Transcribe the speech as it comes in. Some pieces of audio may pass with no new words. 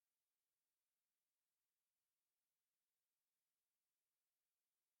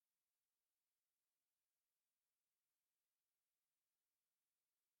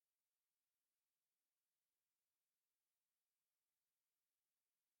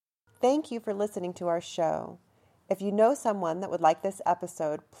Thank you for listening to our show. If you know someone that would like this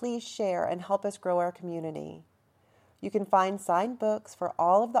episode, please share and help us grow our community. You can find signed books for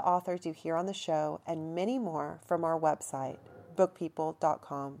all of the authors you hear on the show and many more from our website,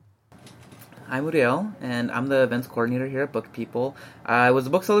 bookpeople.com. I'm Uriel, and I'm the events coordinator here at Book People. I was a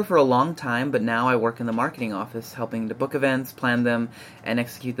bookseller for a long time, but now I work in the marketing office, helping to book events, plan them, and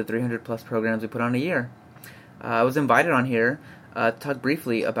execute the 300-plus programs we put on a year. I was invited on here to talk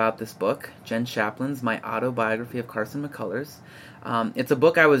briefly about this book, Jen Shaplin's My Autobiography of Carson McCullers. It's a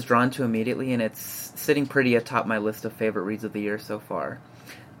book I was drawn to immediately, and it's sitting pretty atop my list of favorite reads of the year so far.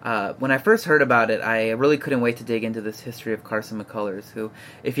 When I first heard about it, I really couldn't wait to dig into this history of Carson McCullers, who,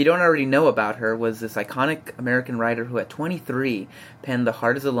 if you don't already know about her, was this iconic American writer who at 23 penned The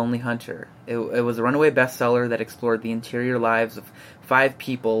Heart is a Lonely Hunter. It was a runaway bestseller that explored the interior lives of 5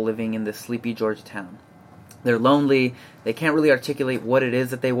 people living in this sleepy Georgia town. They're lonely, they can't really articulate what it is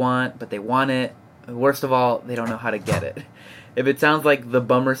that they want, but they want it. Worst of all, they don't know how to get it. If it sounds like the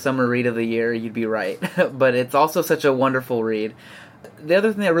bummer summer read of the year, you'd be right. But it's also such a wonderful read. The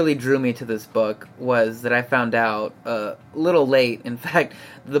other thing that really drew me to this book was that I found out a little late. In fact,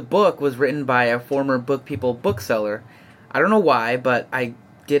 the book was written by a former Book People bookseller. I don't know why, but I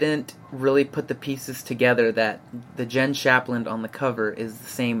didn't really put the pieces together that the Jen Shaplin on the cover is the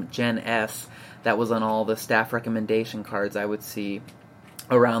same Jen S. that was on all the staff recommendation cards I would see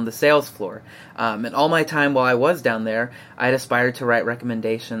around the sales floor. And all my time while I was down there, I'd aspired to write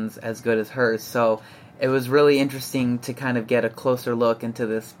recommendations as good as hers. So it was really interesting to kind of get a closer look into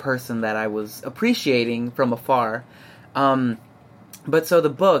this person that I was appreciating from afar. But so the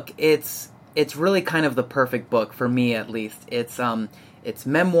book, it's really kind of the perfect book for me, at least. It's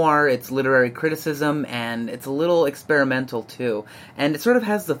memoir, it's literary criticism, and it's a little experimental too. And it sort of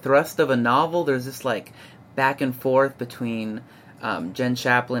has the thrust of a novel. There's this like back and forth between Jen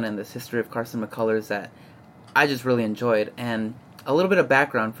Shaplin and this history of Carson McCullers that I just really enjoyed. And a little bit of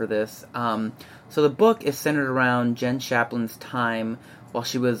background for this. So the book is centered around Jen Shaplin's time while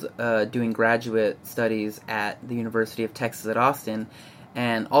she was doing graduate studies at the University of Texas at Austin.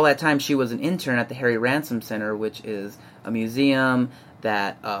 And all that time she was an intern at the Harry Ransom Center, which is a museum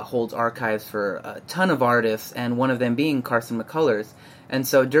that holds archives for a ton of artists, and one of them being Carson McCullers. And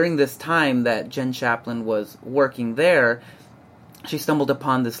so during this time that Jen Shaplin was working there, she stumbled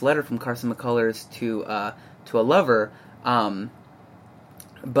upon this letter from Carson McCullers to a lover.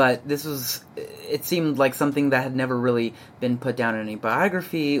 But it seemed like something that had never really been put down in any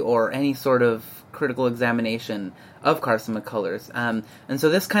biography or any sort of critical examination of Carson McCullers. And so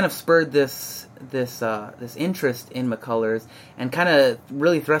this kind of spurred this interest in McCullers and kind of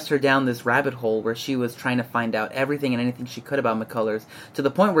really thrust her down this rabbit hole where she was trying to find out everything and anything she could about McCullers, to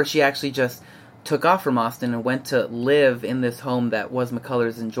the point where she actually just took off from Austin and went to live in this home that was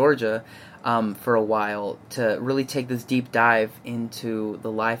McCullers in Georgia for a while, to really take this deep dive into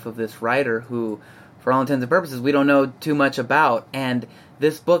the life of this writer who, for all intents and purposes, we don't know too much about. And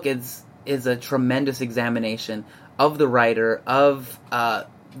this book is a tremendous examination of the writer, of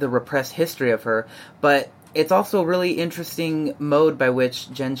the repressed history of her, but it's also a really interesting mode by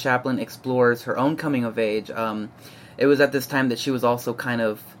which Jen Shaplin explores her own coming of age. It was at this time that she was also kind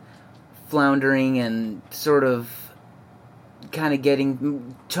of floundering and sort of kind of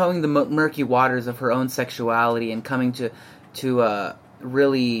towing the murky waters of her own sexuality and coming to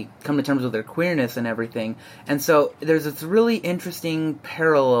really come to terms with her queerness and everything. And so there's this really interesting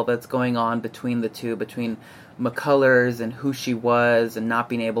parallel that's going on between the two, between McCullers and who she was and not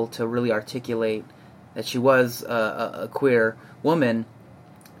being able to really articulate that she was a queer woman.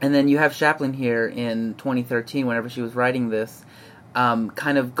 And then you have Shaplin here in 2013, whenever she was writing this,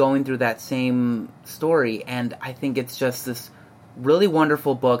 kind of going through that same story. And I think it's just this really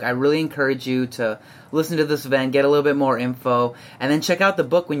wonderful book. I really encourage you to listen to this event, get a little bit more info, and then check out the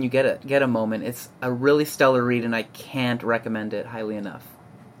book when you get a moment. It's a really stellar read, and I can't recommend it highly enough.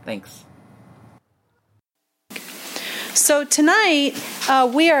 Thanks. So tonight,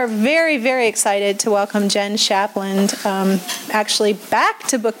 we are very, very excited to welcome Jen Shaplin actually back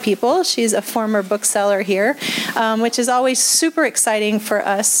to Book People. She's a former bookseller here, which is always super exciting for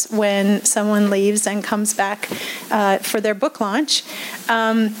us when someone leaves and comes back for their book launch.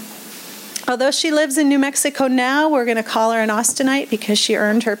 Although she lives in New Mexico now, we're going to call her an Austinite because she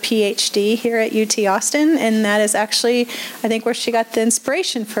earned her PhD here at UT Austin, and that is actually, I think, where she got the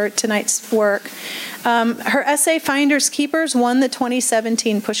inspiration for tonight's work. Her essay, Finders Keepers, won the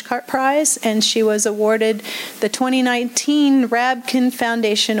 2017 Pushcart Prize, and she was awarded the 2019 Rabkin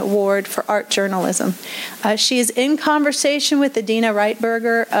Foundation Award for Art Journalism. She is in conversation with Adina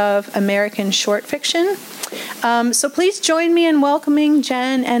Reitberger of American Short Fiction. So please join me in welcoming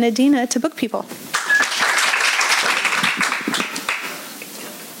Jen and Adina to Book People.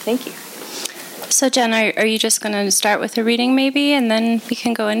 Thank you. So Jen, are you just going to start with a reading maybe, and then we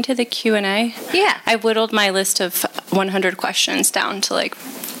can go into the Q&A? Yeah. I whittled my list of 100 questions down to like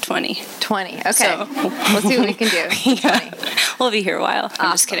 20. 20, okay. So, we'll see what we can do. Yeah. We'll be here a while.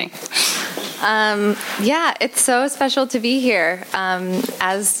 I'm just kidding. Yeah, it's so special to be here.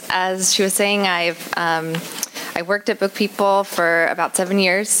 As she was saying, I worked at Book People for about 7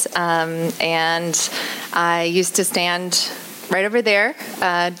 years, and I used to stand right over there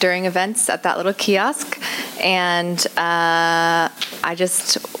during events at that little kiosk, and I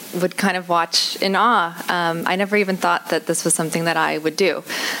just would kind of watch in awe. I never even thought that this was something that I would do.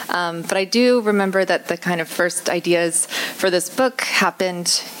 But I do remember that the kind of first ideas for this book happened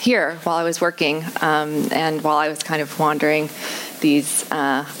here while I was working, and while I was kind of wandering these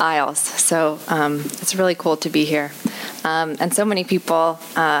aisles. So it's really cool to be here. And so many people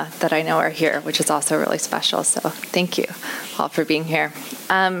that I know are here, which is also really special. So thank you all for being here.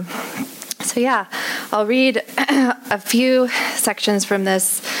 So yeah, I'll read a few sections from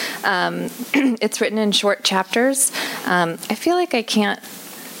this. It's written in short chapters. I feel like I can't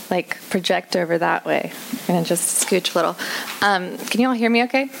project over that way. I'm going to just scooch a little. Can you all hear me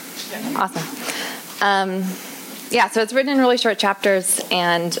okay? Yeah. Awesome. Yeah, so it's written in really short chapters,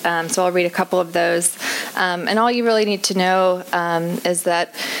 and so I'll read a couple of those. And all you really need to know is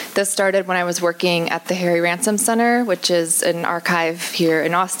that this started when I was working at the Harry Ransom Center, which is an archive here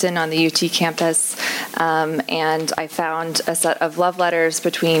in Austin on the UT campus. And I found a set of love letters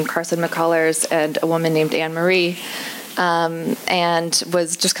between Carson McCullers and a woman named Anne Marie. And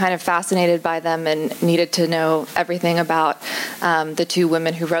was just kind of fascinated by them and needed to know everything about the two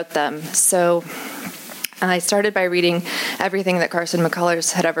women who wrote them. So I started by reading everything that Carson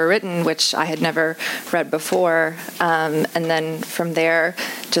McCullers had ever written, which I had never read before, and then from there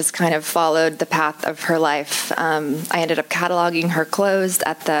just kind of followed the path of her life. I ended up cataloging her clothes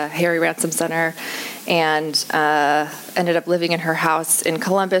at the Harry Ransom Center, and ended up living in her house in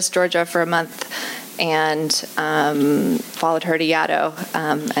Columbus, Georgia for a month, and followed her to Yaddo,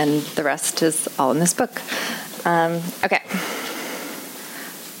 and the rest is all in this book. Okay.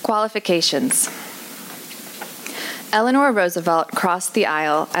 Qualifications. Eleanor Roosevelt crossed the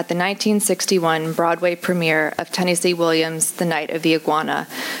aisle at the 1961 Broadway premiere of Tennessee Williams' The Night of the Iguana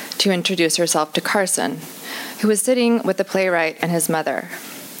to introduce herself to Carson, who was sitting with the playwright and his mother.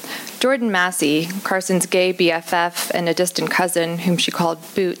 Jordan Massey, Carson's gay BFF and a distant cousin whom she called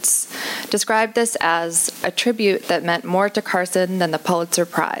Boots, described this as a tribute that meant more to Carson than the Pulitzer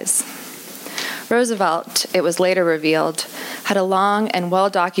Prize. Roosevelt, it was later revealed, had a long and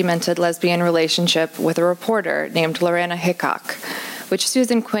well-documented lesbian relationship with a reporter named Lorena Hickok, which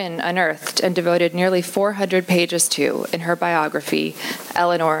Susan Quinn unearthed and devoted nearly 400 pages to in her biography,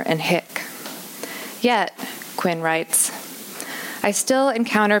 Eleanor and Hick. Yet, Quinn writes, I still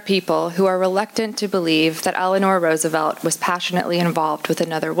encounter people who are reluctant to believe that Eleanor Roosevelt was passionately involved with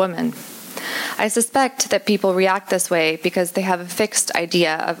another woman. I suspect that people react this way because they have a fixed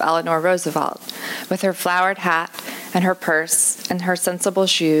idea of Eleanor Roosevelt, with her flowered hat and her purse and her sensible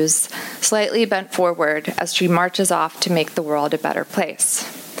shoes slightly bent forward as she marches off to make the world a better place.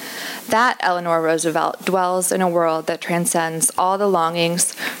 That Eleanor Roosevelt dwells in a world that transcends all the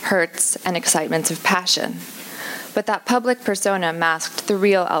longings, hurts, and excitements of passion. But that public persona masked the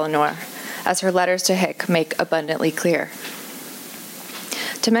real Eleanor, as her letters to Hick make abundantly clear.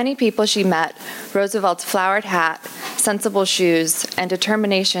 To many people she met, Roosevelt's flowered hat, sensible shoes, and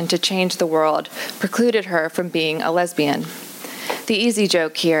determination to change the world precluded her from being a lesbian. The easy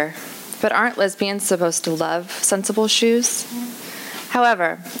joke here, but aren't lesbians supposed to love sensible shoes?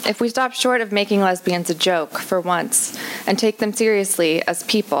 However, if we stop short of making lesbians a joke for once and take them seriously as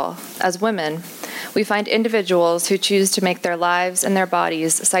people, as women, we find individuals who choose to make their lives and their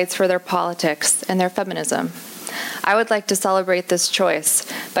bodies sites for their politics and their feminism. I would like to celebrate this choice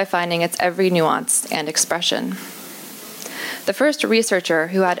by finding its every nuance and expression. The first researcher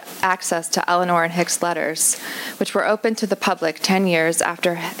who had access to Eleanor and Hick's letters, which were open to the public 10 years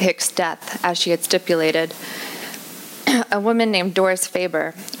after Hick's death, as she had stipulated, a woman named Doris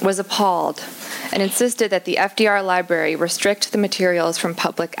Faber, was appalled and insisted that the FDR library restrict the materials from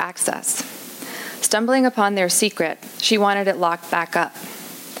public access. Stumbling upon their secret, she wanted it locked back up.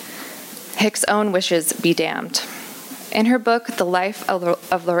 Hick's own wishes be damned. In her book, The Life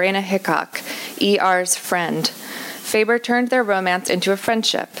of Lorena Hickok, E.R.'s friend, Faber turned their romance into a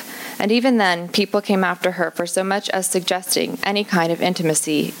friendship, and even then, people came after her for so much as suggesting any kind of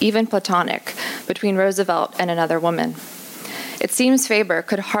intimacy, even platonic, between Roosevelt and another woman. It seems Faber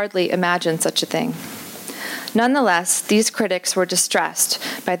could hardly imagine such a thing. Nonetheless, these critics were distressed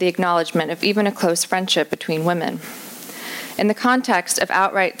by the acknowledgement of even a close friendship between women. In the context of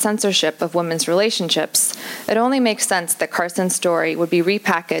outright censorship of women's relationships, it only makes sense that Carson's story would be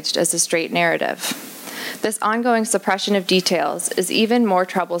repackaged as a straight narrative. This ongoing suppression of details is even more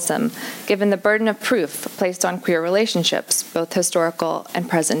troublesome given the burden of proof placed on queer relationships, both historical and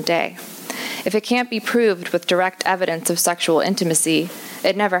present day. If it can't be proved with direct evidence of sexual intimacy,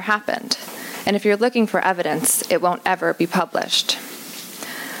 it never happened. And if you're looking for evidence, it won't ever be published.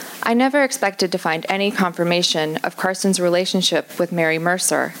 I never expected to find any confirmation of Carson's relationship with Mary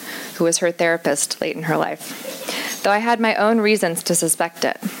Mercer, who was her therapist late in her life, though I had my own reasons to suspect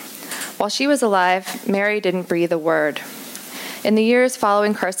it. While she was alive, Mary didn't breathe a word. In the years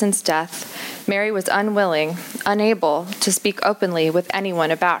following Carson's death, Mary was unwilling, unable to speak openly with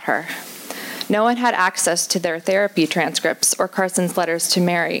anyone about her. No one had access to their therapy transcripts or Carson's letters to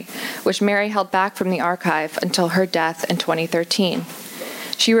Mary, which Mary held back from the archive until her death in 2013.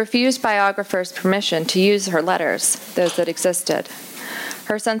 She refused biographers' permission to use her letters, those that existed.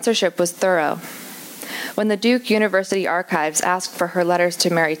 Her censorship was thorough. When the Duke University Archives asked for her letters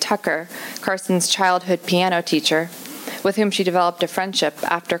to Mary Tucker, Carson's childhood piano teacher, with whom she developed a friendship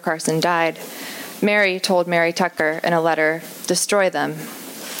after Carson died, Mary told Mary Tucker in a letter, "Destroy them."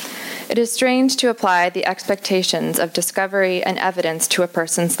 It is strange to apply the expectations of discovery and evidence to a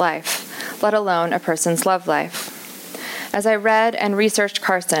person's life, let alone a person's love life. As I read and researched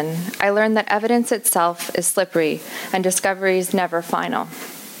Carson, I learned that evidence itself is slippery and discoveries never final.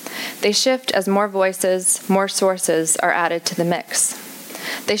 They shift as more voices, more sources are added to the mix.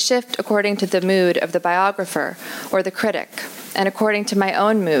 They shift according to the mood of the biographer or the critic, and according to my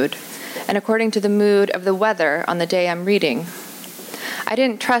own mood, and according to the mood of the weather on the day I'm reading. I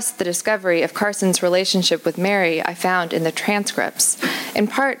didn't trust the discovery of Carson's relationship with Mary I found in the transcripts, in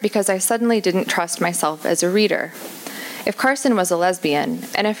part because I suddenly didn't trust myself as a reader. If Carson was a lesbian,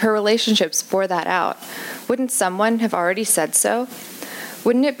 and if her relationships bore that out, wouldn't someone have already said so?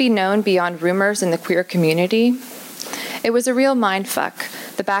 Wouldn't it be known beyond rumors in the queer community? It was a real mindfuck,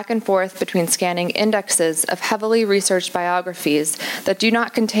 the back and forth between scanning indexes of heavily researched biographies that do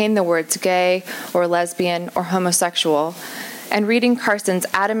not contain the words gay or lesbian or homosexual, and reading Carson's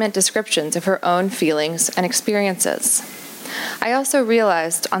adamant descriptions of her own feelings and experiences. I also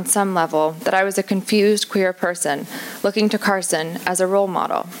realized on some level that I was a confused queer person looking to Carson as a role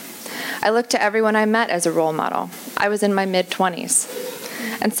model. I looked to everyone I met as a role model. I was in my mid-20s.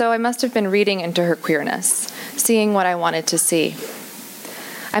 And so I must have been reading into her queerness, seeing what I wanted to see.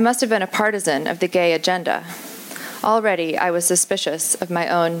 I must have been a partisan of the gay agenda. Already I was suspicious of my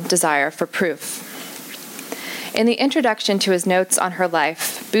own desire for proof. In the introduction to his notes on her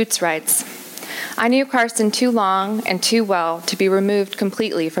life, Boots writes, "I knew Carson too long and too well to be removed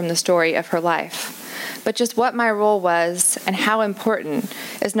completely from the story of her life. But just what my role was and how important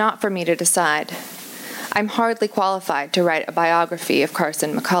is not for me to decide. I'm hardly qualified to write a biography of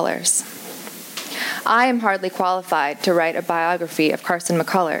Carson McCullers. I am hardly qualified to write a biography of Carson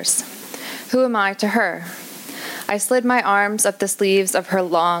McCullers. Who am I to her? I slid my arms up the sleeves of her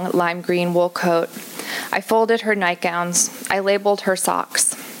long lime green wool coat. I folded her nightgowns. I labeled her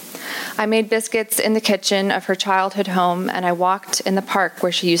socks. I made biscuits in the kitchen of her childhood home, and I walked in the park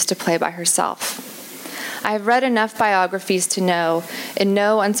where she used to play by herself. I have read enough biographies to know, in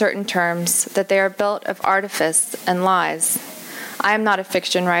no uncertain terms, that they are built of artifice and lies. I am not a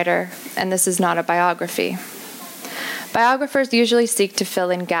fiction writer, and this is not a biography. Biographers usually seek to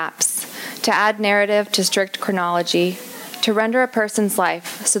fill in gaps, to add narrative to strict chronology, to render a person's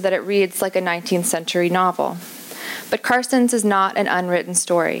life so that it reads like a 19th century novel. But Carson's is not an unwritten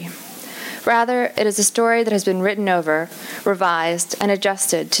story. Rather, it is a story that has been written over, revised, and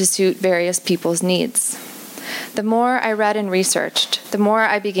adjusted to suit various people's needs. The more I read and researched, the more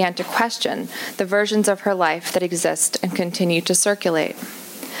I began to question the versions of her life that exist and continue to circulate.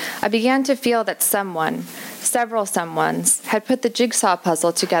 I began to feel that someone, several someones, had put the jigsaw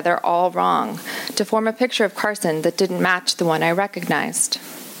puzzle together all wrong to form a picture of Carson that didn't match the one I recognized.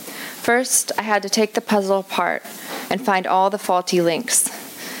 First, I had to take the puzzle apart and find all the faulty links.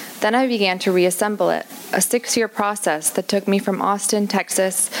 Then I began to reassemble it, a 6-year process that took me from Austin,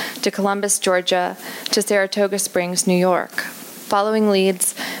 Texas, to Columbus, Georgia, to Saratoga Springs, New York, following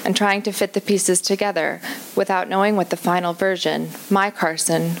leads and trying to fit the pieces together without knowing what the final version, my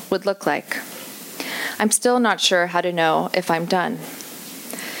Carson, would look like. I'm still not sure how to know if I'm done.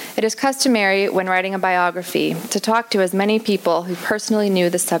 It is customary when writing a biography to talk to as many people who personally knew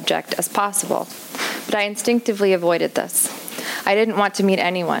the subject as possible, but I instinctively avoided this. I didn't want to meet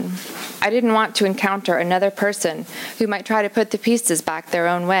anyone. I didn't want to encounter another person who might try to put the pieces back their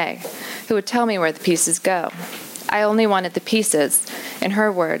own way, who would tell me where the pieces go. I only wanted the pieces, in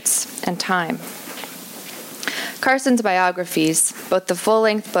her words, and time. Carson's biographies, both the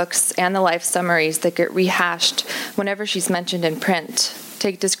full-length books and the life summaries that get rehashed whenever she's mentioned in print,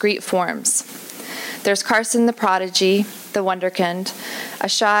 take discrete forms. There's Carson the prodigy, the wonderkind, a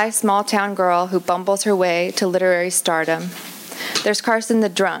shy, small-town girl who bumbles her way to literary stardom. There's Carson the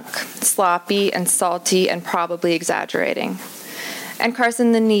drunk, sloppy and salty and probably exaggerating. And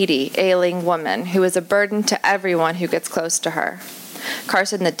Carson the needy, ailing woman who is a burden to everyone who gets close to her.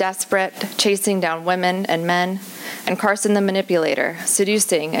 Carson the desperate, chasing down women and men. And Carson the manipulator,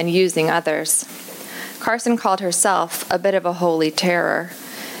 seducing and using others. Carson called herself a bit of a holy terror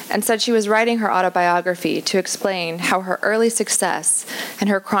and said she was writing her autobiography to explain how her early success and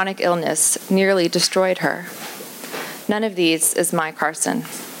her chronic illness nearly destroyed her. None of these is my Carson.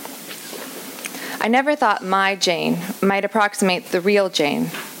 I never thought my Jane might approximate the real Jane.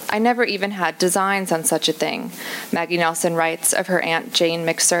 I never even had designs on such a thing, Maggie Nelson writes of her Aunt Jane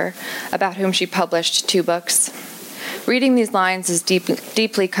Mixer, about whom she published 2 books. Reading these lines is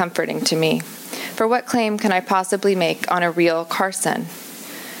deeply comforting to me. For what claim can I possibly make on a real Carson?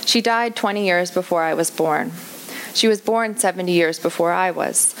 She died 20 years before I was born. She was born 70 years before I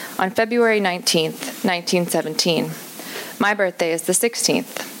was, on February 19th, 1917. My birthday is the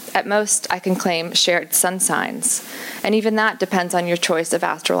 16th. At most, I can claim shared sun signs, and even that depends on your choice of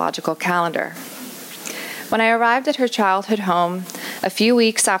astrological calendar. When I arrived at her childhood home, a few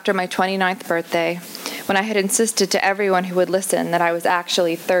weeks after my 29th birthday, when I had insisted to everyone who would listen that I was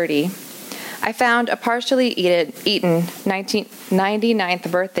actually 30, I found a partially eaten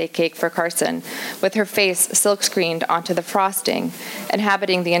 99th birthday cake for Carson, with her face silk-screened onto the frosting,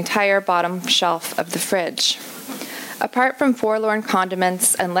 inhabiting the entire bottom shelf of the fridge. Apart from forlorn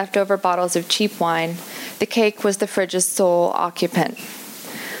condiments and leftover bottles of cheap wine, the cake was the fridge's sole occupant.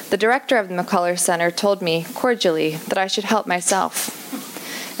 The director of the McCullough Center told me, cordially, that I should help myself.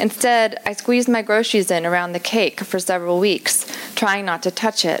 Instead, I squeezed my groceries in around the cake for several weeks, trying not to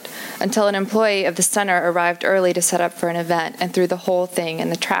touch it, until an employee of the center arrived early to set up for an event and threw the whole thing in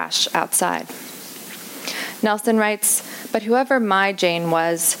the trash outside. Nelson writes, but whoever my Jane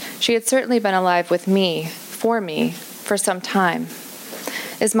was, she had certainly been alive with me, for some time.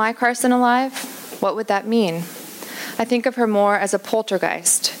 Is my Carson alive? What would that mean? I think of her more as a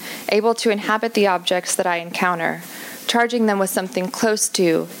poltergeist, able to inhabit the objects that I encounter, charging them with something close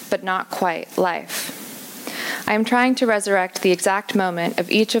to, but not quite, life. I am trying to resurrect the exact moment of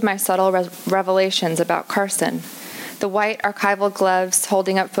each of my subtle revelations about Carson: the white archival gloves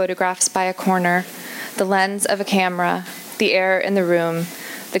holding up photographs by a corner, the lens of a camera, the air in the room,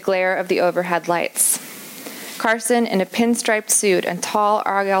 the glare of the overhead lights. Carson in a pinstriped suit and tall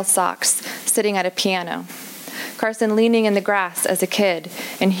argyle socks, sitting at a piano. Carson leaning in the grass as a kid,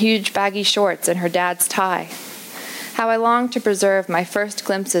 in huge baggy shorts and her dad's tie. How I long to preserve my first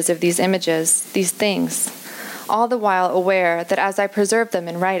glimpses of these images, these things, all the while aware that as I preserve them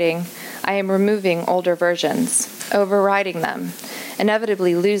in writing, I am removing older versions, overriding them,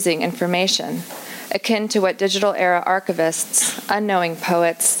 inevitably losing information, akin to what digital-era archivists, unknowing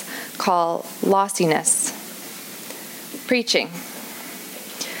poets, call lossiness. Preaching.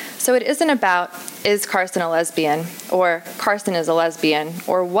 So it isn't about, is Carson a lesbian, or Carson is a lesbian,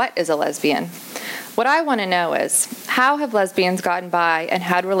 or what is a lesbian? What I want to know is, how have lesbians gotten by and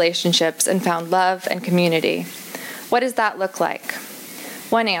had relationships and found love and community? What does that look like?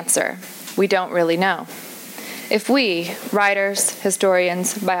 One answer: we don't really know. If we, writers,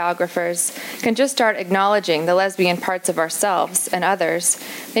 historians, biographers, can just start acknowledging the lesbian parts of ourselves and others,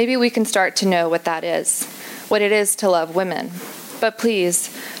 maybe we can start to know what that is, what it is to love women. But please,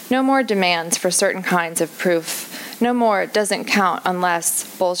 no more demands for certain kinds of proof. No more doesn't count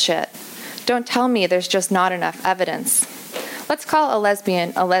unless bullshit. Don't tell me there's just not enough evidence. Let's call a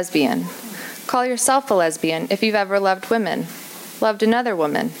lesbian a lesbian. Call yourself a lesbian if you've ever loved women, loved another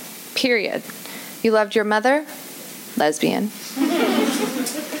woman, period. You loved your mother? Lesbian.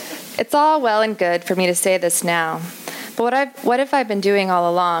 It's all well and good for me to say this now, but what if I've been doing all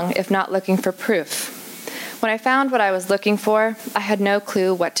along if not looking for proof? When I found what I was looking for, I had no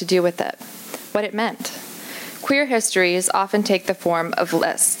clue what to do with it, what it meant. Queer histories often take the form of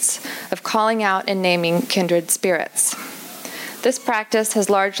lists, of calling out and naming kindred spirits. This practice has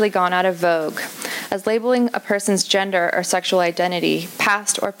largely gone out of vogue, as labeling a person's gender or sexual identity,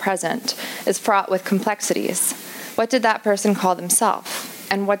 past or present, is fraught with complexities. What did that person call themselves,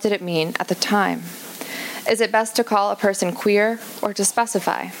 and what did it mean at the time? Is it best to call a person queer or to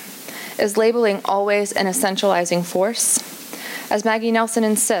specify? Is labeling always an essentializing force? As Maggie Nelson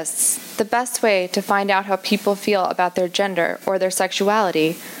insists, the best way to find out how people feel about their gender or their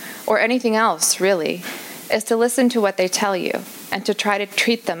sexuality or anything else, really, is to listen to what they tell you and to try to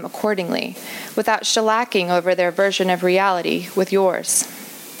treat them accordingly without shellacking over their version of reality with yours.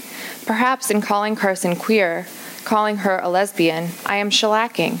 Perhaps in calling Carson queer, calling her a lesbian, I am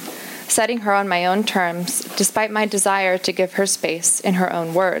shellacking, setting her on my own terms despite my desire to give her space in her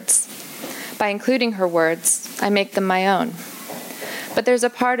own words. By including her words, I make them my own. But there's a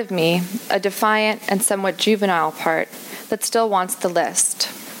part of me, a defiant and somewhat juvenile part, that still wants the list.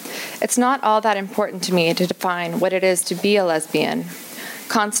 It's not all that important to me to define what it is to be a lesbian,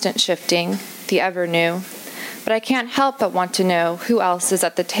 constant shifting, the ever new, but I can't help but want to know who else is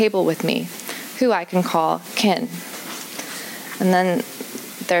at the table with me, who I can call kin. And then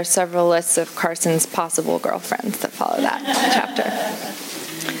there are several lists of Carson's possible girlfriends that follow that chapter.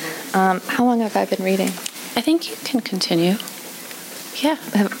 How long have I been reading? I think you can continue. Yeah.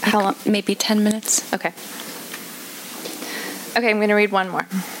 How long? Maybe 10 minutes. Okay. Okay, I'm going to read one more.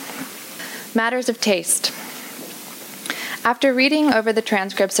 Matters of taste. After reading over the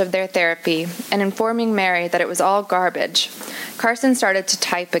transcripts of their therapy and informing Mary that it was all garbage, Carson started to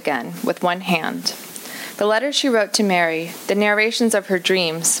type again with one hand. The letters she wrote to Mary, the narrations of her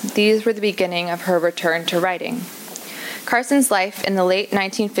dreams, these were the beginning of her return to writing. Carson's life in the late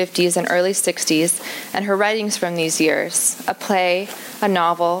 1950s and early 60s, and her writings from these years, a play, a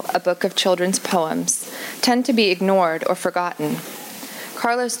novel, a book of children's poems, tend to be ignored or forgotten.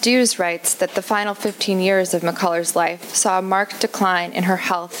 Carlos Dews writes that the final 15 years of McCullers' life saw a marked decline in her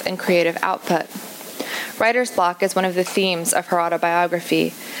health and creative output. Writer's block is one of the themes of her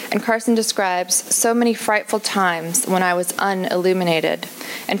autobiography, and Carson describes so many frightful times when I was unilluminated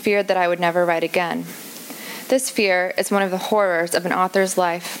and feared that I would never write again. This fear is one of the horrors of an author's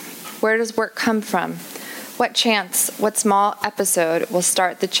life. Where does work come from? What chance, what small episode will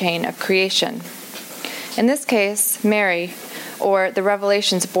start the chain of creation? In this case, Mary, or the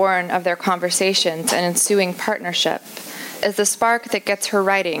revelations born of their conversations and ensuing partnership, is the spark that gets her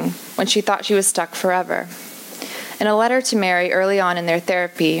writing when she thought she was stuck forever. In a letter to Mary early on in their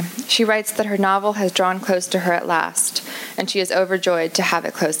therapy, she writes that her novel has drawn close to her at last, and she is overjoyed to have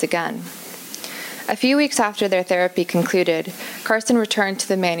it close again. A few weeks after their therapy concluded, Carson returned to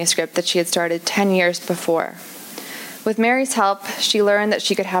the manuscript that she had started 10 years before. With Mary's help, she learned that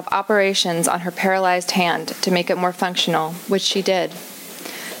she could have operations on her paralyzed hand to make it more functional, which she did.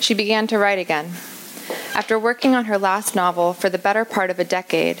 She began to write again. After working on her last novel for the better part of a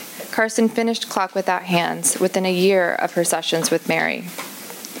decade, Carson finished Clock Without Hands within a year of her sessions with Mary.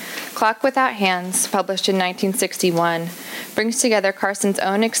 Clock Without Hands, published in 1961, brings together Carson's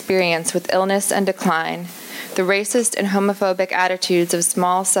own experience with illness and decline, the racist and homophobic attitudes of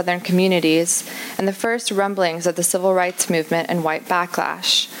small Southern communities, and the first rumblings of the civil rights movement and white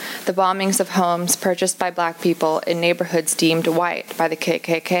backlash, the bombings of homes purchased by black people in neighborhoods deemed white by the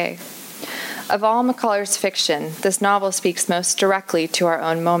KKK. Of all McCullers' fiction, this novel speaks most directly to our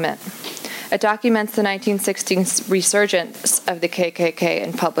own moment. It documents the 1960s resurgence of the KKK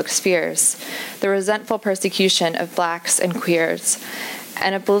in public spheres, the resentful persecution of blacks and queers,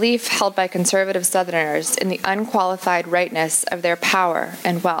 and a belief held by conservative Southerners in the unqualified rightness of their power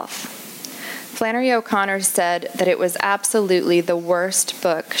and wealth. Flannery O'Connor said that it was absolutely the worst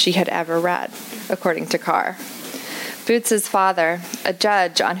book she had ever read, according to Carr. Boots's father, a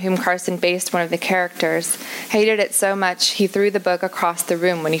judge on whom Carson based one of the characters, hated it so much he threw the book across the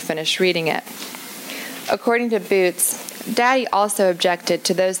room when he finished reading it. According to Boots, Daddy also objected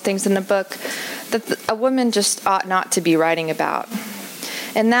to those things in the book that a woman just ought not to be writing about.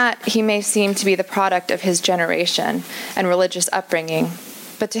 In that, he may seem to be the product of his generation and religious upbringing,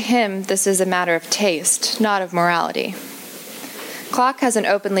 but to him, this is a matter of taste, not of morality. Clock has an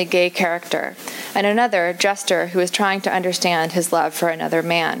openly gay character, and another, Jester, who is trying to understand his love for another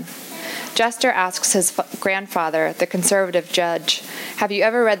man. Jester asks his grandfather, the conservative judge, "Have you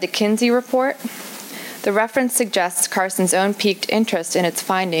ever read the Kinsey Report?" The reference suggests Carson's own piqued interest in its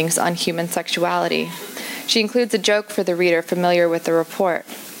findings on human sexuality. She includes a joke for the reader familiar with the report.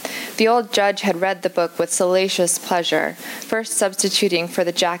 The old judge had read the book with salacious pleasure, first substituting for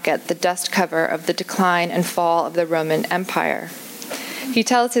the jacket the dust cover of The Decline and Fall of the Roman Empire. He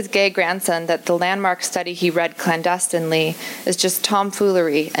tells his gay grandson that the landmark study he read clandestinely is just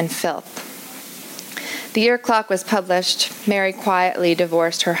tomfoolery and filth. The year Clock was published, Mary quietly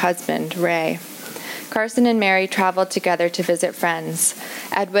divorced her husband, Ray. Carson and Mary traveled together to visit friends,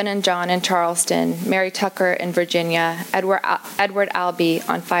 Edwin and John in Charleston, Mary Tucker in Virginia, Edward Albee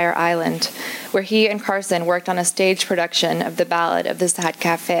on Fire Island, where he and Carson worked on a stage production of The Ballad of the Sad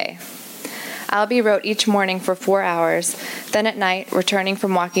Cafe. Albee wrote each morning for 4 hours, then at night, returning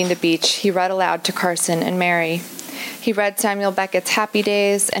from walking the beach, he read aloud to Carson and Mary. He read Samuel Beckett's Happy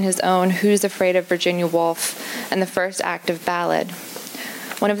Days and his own Who's Afraid of Virginia Woolf and the first act of Ballad.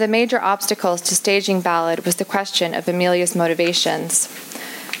 One of the major obstacles to staging Ballad was the question of Amelia's motivations.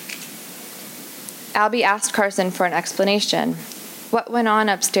 Albie asked Carson for an explanation. What went on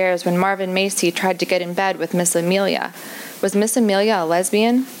upstairs when Marvin Macy tried to get in bed with Miss Amelia? Was Miss Amelia a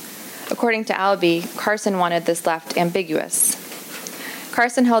lesbian? According to Albie, Carson wanted this left ambiguous.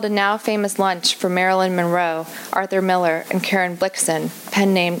 Carson held a now-famous lunch for Marilyn Monroe, Arthur Miller, and Karen Blixen,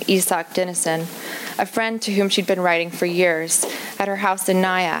 pen-named Isak Dinesen, a friend to whom she'd been writing for years, at her house in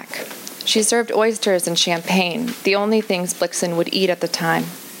Nyack. She served oysters and champagne, the only things Blixen would eat at the time.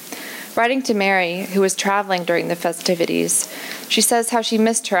 Writing to Mary, who was traveling during the festivities, she says how she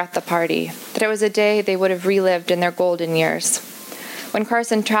missed her at the party, that it was a day they would have relived in their golden years. When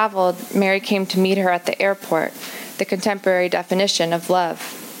Carson traveled, Mary came to meet her at the airport, the contemporary definition of love.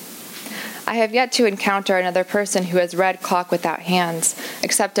 I have yet to encounter another person who has read Clock Without Hands,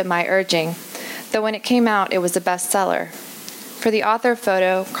 except at my urging, though when it came out, it was a bestseller. For the author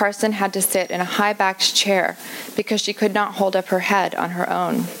photo, Carson had to sit in a high-backed chair because she could not hold up her head on her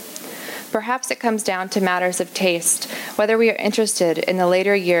own. Perhaps it comes down to matters of taste, whether we are interested in the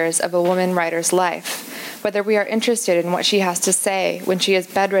later years of a woman writer's life, whether we are interested in what she has to say when she is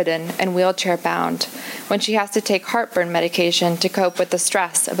bedridden and wheelchair-bound, when she has to take heartburn medication to cope with the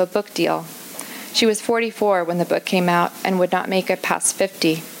stress of a book deal. She was 44 when the book came out and would not make it past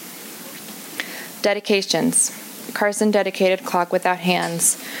 50. Dedications. Carson dedicated Clock Without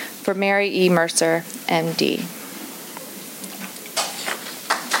Hands for Mary E. Mercer, M.D.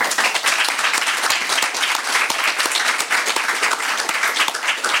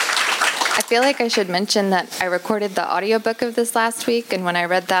 I feel like I should mention that I recorded the audiobook of this last week, and when I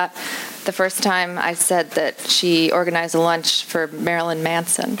read that the first time, I said that she organized a lunch for Marilyn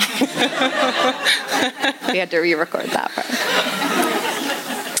Manson. We had to re-record that part.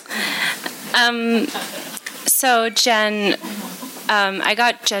 So Jen, I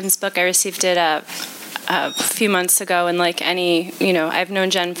got Jen's book. I received it a few months ago, and like any, I've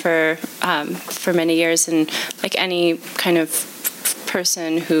known Jen for many years, and like any kind of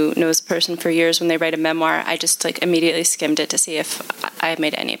person who knows a person for years, when they write a memoir, I just like immediately skimmed it to see if I had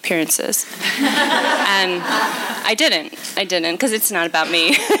made any appearances. And I didn't, because it's not about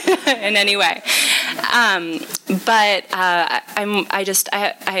me in any way. But I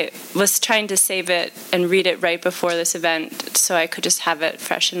was trying to save it and read it right before this event so I could just have it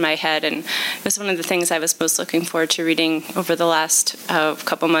fresh in my head. And it was one of the things I was most looking forward to reading over the last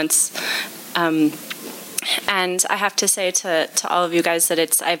couple months. And I have to say to all of you guys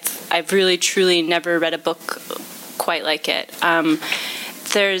that I've really truly never read a book quite like it. I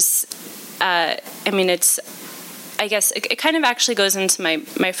guess it kind of actually goes into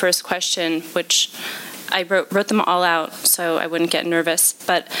my first question, which I wrote them all out so I wouldn't get nervous.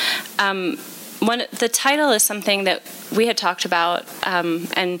 But the title is something that we had talked about,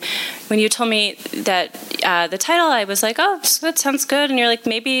 and when you told me that the title, I was like, oh, that sounds good. And you're like,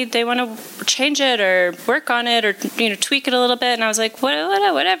 maybe they want to change it or work on it or tweak it a little bit. And I was like,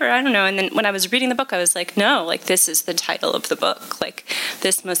 whatever, I don't know. And then when I was reading the book, I was like, no, like this is the title of the book. Like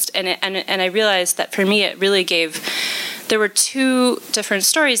this must, and I realized that for me, it really gave. There were two different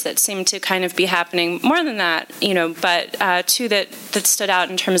stories that seemed to kind of be happening, more than that, but two that stood out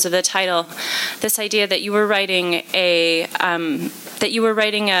in terms of the title. This idea that you were writing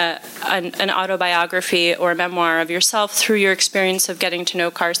an autobiography or a memoir of yourself through your experience of getting to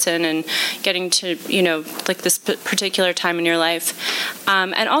know Carson and getting to, like this particular time in your life.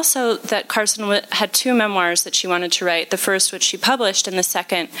 And also that Carson had two memoirs that she wanted to write. The first, which she published, and the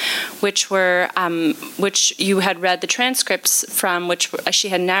second, which you had read the transcripts from, which she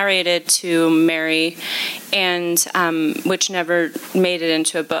had narrated to Mary, and which never made it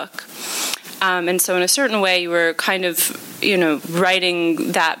into a book. And so in a certain way, you were kind of,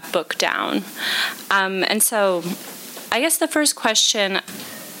 writing that book down. And so I guess the first question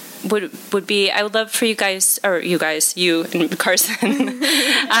would be, I would love for you guys and Carson.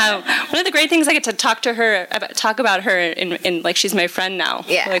 One of the great things I get to talk about her in like she's my friend now.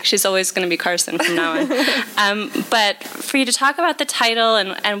 Yeah. Like she's always going to be Carson from now on. But for you to talk about the title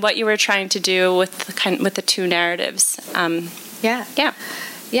and what you were trying to do with the two narratives. Yeah.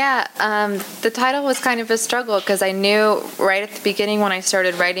 Yeah, the title was kind of a struggle because I knew right at the beginning when I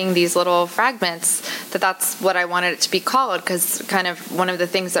started writing these little fragments that that's what I wanted it to be called, because kind of one of the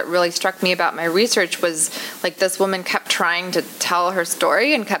things that really struck me about my research was like this woman kept trying to tell her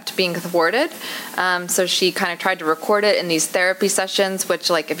story and kept being thwarted. So she kind of tried to record it in these therapy sessions, which,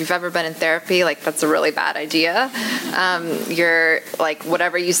 like, if you've ever been in therapy, like, that's a really bad idea. You're like,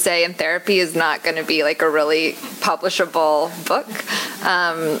 whatever you say in therapy is not going to be like a really publishable book.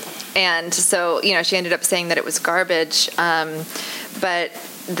 And so, you know, she ended up saying that it was garbage. But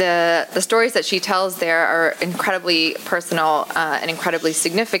the stories that she tells there are incredibly personal and incredibly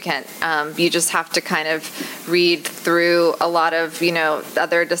significant. You just have to kind of read through a lot of, you know,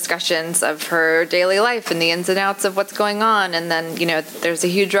 other discussions of her daily life and the ins and outs of what's going on. And then, you know, there's a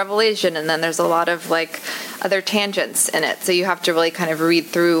huge revelation, and then there's a lot of, like, other tangents in it. So you have to really kind of read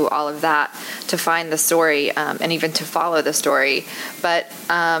through all of that to find the story and even to follow the story. But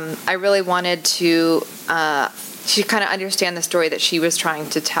I really wanted to kind of understand the story that she was trying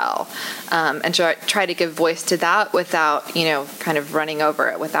to tell, and try to give voice to that without, you know, kind of running over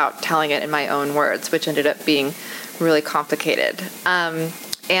it, without telling it in my own words, which ended up being really complicated.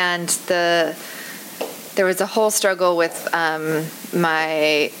 And there was a whole struggle with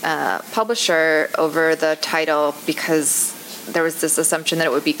my publisher over the title, because there was this assumption that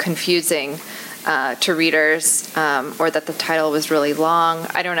it would be confusing to readers, or that the title was really long.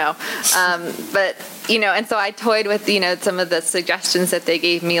 I don't know. But, you know, and so I toyed with, you know, some of the suggestions that they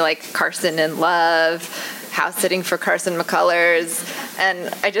gave me, like Carson in Love, House Sitting for Carson McCullers.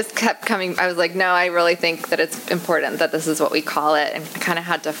 And I just kept I was like, no, I really think that it's important that this is what we call it. And I kind of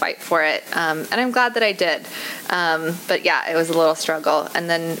had to fight for it. And I'm glad that I did. But yeah, it was a little struggle. And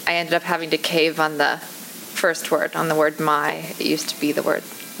then I ended up having to cave on the first word, on the word my. It used to be the word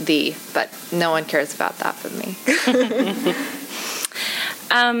the, but no one cares about that but me.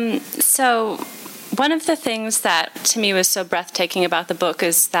 So one of the things that to me was so breathtaking about the book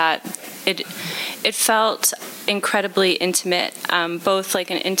is that it felt incredibly intimate, both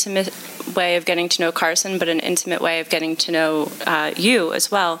like an intimate way of getting to know Carson, but an intimate way of getting to know you as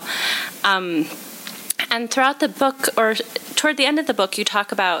well. And throughout the book, or toward the end of the book, you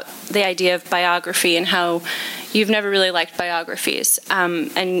talk about the idea of biography and how you've never really liked biographies. And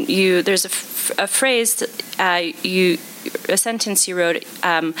there's a phrase, a sentence you wrote,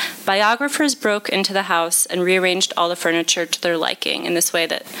 biographers broke into the house and rearranged all the furniture to their liking, in this way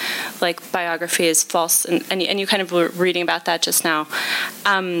that, like, biography is false. And you kind of were reading about that just now.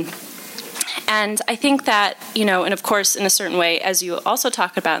 And I think that, you know, and of course, in a certain way, as you also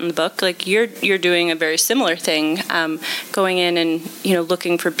talk about in the book, like you're doing a very similar thing, going in and, you know,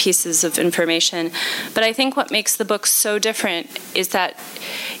 looking for pieces of information. But I think what makes the book so different is that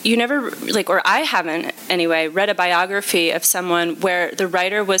you never, like, or I haven't anyway, read a biography of someone where the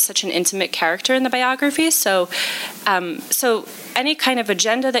writer was such an intimate character in the biography. So any kind of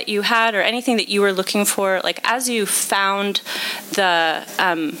agenda that you had or anything that you were looking for, like as you found the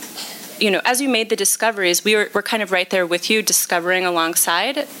you know, as you made the discoveries, we're kind of right there with you, discovering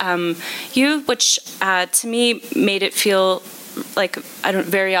alongside you, which to me made it feel like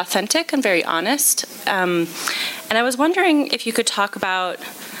very authentic and very honest. And I was wondering if you could talk about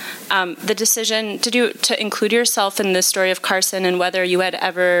the decision to include yourself in the story of Carson, and whether you had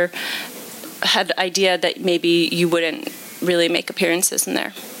ever had the idea that maybe you wouldn't really make appearances in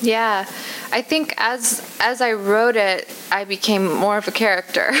there. Yeah, I think as I wrote it, I became more of a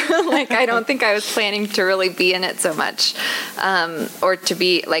character. Like, I don't think I was planning to really be in it so much, or to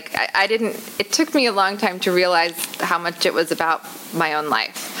be like, I didn't. It took me a long time to realize how much it was about my own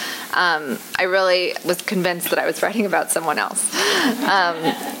life. I really was convinced that I was writing about someone else,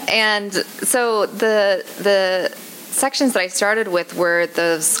 and so the sections that I started with were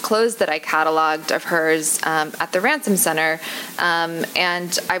those clothes that I cataloged of hers at the Ransom Center,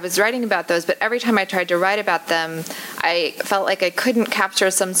 and I was writing about those, but every time I tried to write about them, I felt like I couldn't capture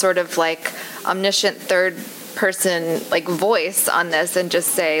some sort of like omniscient third person like voice on this and just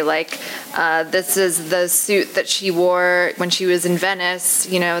say like, this is the suit that she wore when she was in Venice,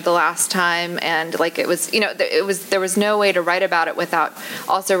 you know, the last time, and like it was, you know, there was no way to write about it without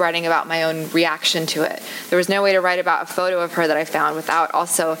also writing about my own reaction to it. There was no way to write about a photo of her that I found without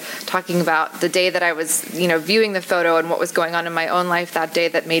also talking about the day that I was, you know, viewing the photo and what was going on in my own life that day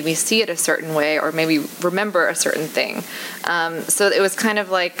that made me see it a certain way or maybe remember a certain thing. So it was kind of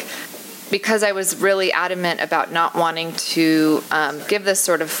like, because I was really adamant about not wanting to give this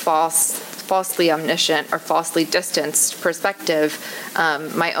sort of falsely omniscient or falsely distanced perspective,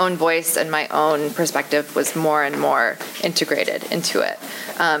 my own voice and my own perspective was more and more integrated into it.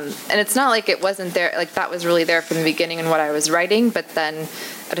 And it's not like it wasn't there, like that was really there from the beginning in what I was writing, but then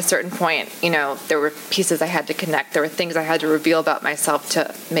at a certain point, there were pieces I had to connect. There were things I had to reveal about myself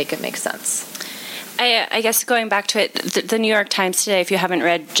to make it make sense. I guess going back to it, the New York Times today, if you haven't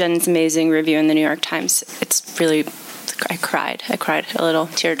read Jen's amazing review in the New York Times, it's really, I cried a little,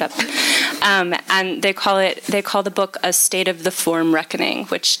 teared up. And they call the book A State of the Form Reckoning,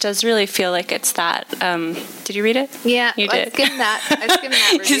 which does really feel like it's that. Did you read it? Yeah, you did. I skimmed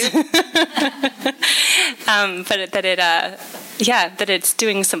that review. But that it's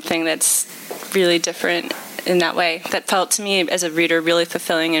doing something that's really different in that way, that felt to me as a reader really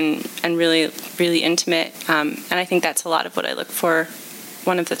fulfilling and really, really intimate. And I think that's a lot of what I look for,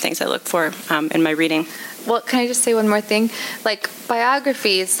 one of the things I look for in my reading. Well, can I just say one more thing? Like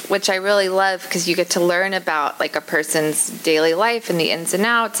biographies, which I really love because you get to learn about like a person's daily life and the ins and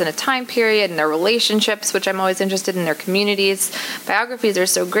outs and a time period and their relationships, which I'm always interested in, their communities. Biographies are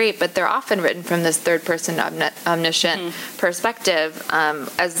so great, but they're often written from this third-person omniscient perspective,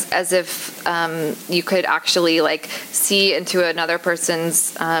 as if you could actually like see into another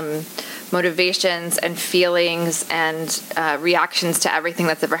person's motivations and feelings and reactions to everything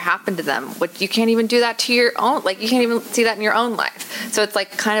that's ever happened to them. Which you can't even do that to your own, like you can't even see that in your own life. So it's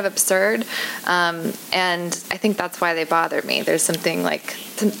like kind of absurd. And I think that's why they bother me. There's something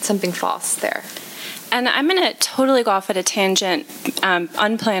false there. And I'm going to totally go off at a tangent,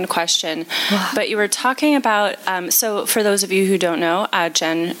 unplanned question. But you were talking about, so for those of you who don't know,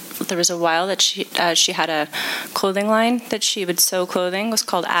 Jen, there was a while that she had a clothing line that she would sew clothing. It was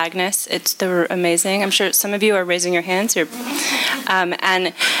called Agnes. They were amazing. I'm sure some of you are raising your hands.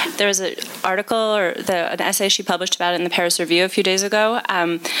 And there was an article or an essay she published about it in the Paris Review a few days ago.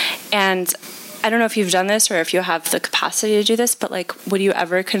 And I don't know if you've done this or if you have the capacity to do this, but like, would you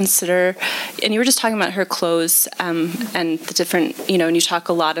ever consider, and you were just talking about her clothes and the different, and you talk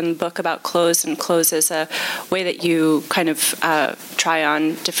a lot in the book about clothes, and clothes is a way that you kind of try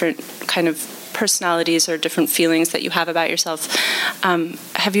on different kind of personalities or different feelings that you have about yourself.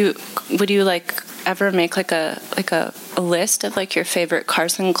 Would you like ever make like a list of like your favorite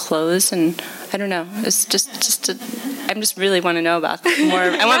Carson clothes? And I don't know, it's I just really want to know about more.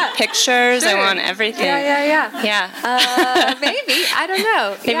 I want pictures. Sure. I want everything. Yeah. Maybe. I don't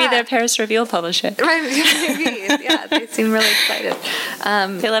know. Maybe the Paris Review will publish it. Right. Maybe. Yeah. They seem really excited.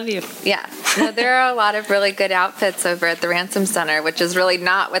 They love you. Yeah. No, there are a lot of really good outfits over at the Ransom Center, which is really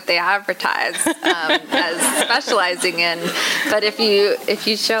not what they advertise as specializing in. But if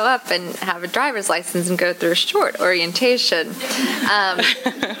you show up and have a driver's license and go through a short orientation,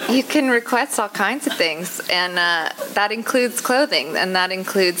 you can request all kinds of things, and that includes clothing, and that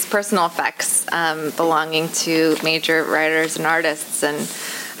includes personal effects belonging to major writers and artists. And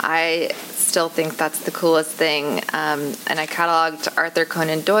I still think that's the coolest thing. And I cataloged Arthur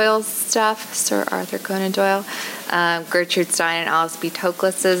Conan Doyle's stuff, Sir Arthur Conan Doyle, Gertrude Stein and Alice B.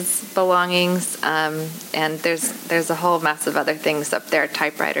 Toklas's belongings, and there's a whole mess of other things up there: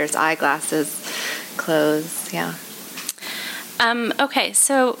 typewriters, eyeglasses, clothes. Yeah. Okay,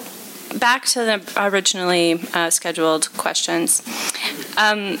 so back to the originally scheduled questions.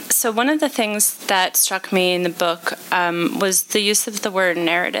 So one of the things that struck me in the book was the use of the word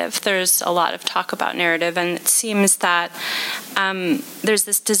narrative. There's a lot of talk about narrative, and it seems that there's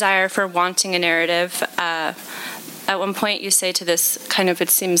this desire for wanting a narrative. At one point you say to this kind of, it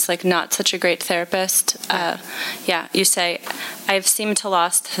seems like not such a great therapist. You say, I have seemed to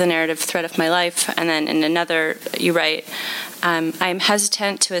lost the narrative thread of my life. And then in another you write, I am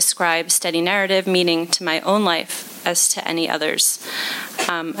hesitant to ascribe steady narrative meaning to my own life as to any others.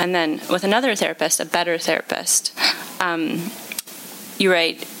 And then with another therapist, a better therapist, you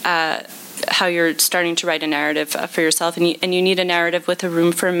write how you're starting to write a narrative for yourself, and you need a narrative with a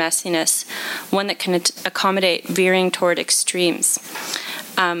room for messiness, one that can accommodate veering toward extremes.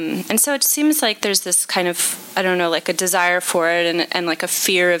 And so it seems like there's this kind of, I don't know, like a desire for it and like a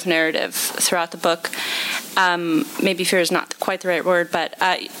fear of narrative throughout the book. Maybe fear is not quite the right word, but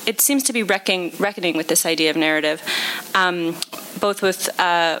it seems to be reckoning with this idea of narrative, both with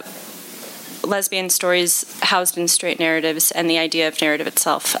lesbian stories housed in straight narratives and the idea of narrative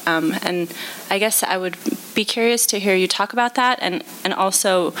itself. And I guess I would be curious to hear you talk about that. And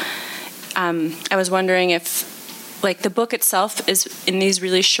also, I was wondering if, like, the book itself is in these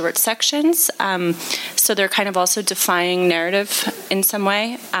really short sections, so they're kind of also defying narrative in some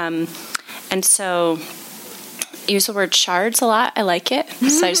way. And so you use the word shards a lot. I like it.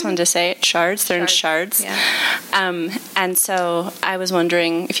 So I just wanted to say it. Shards. They're in shards. Yeah. And so I was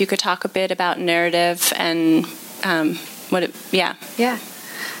wondering if you could talk a bit about narrative and what it, Yeah,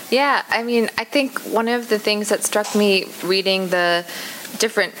 I mean, I think one of the things that struck me reading the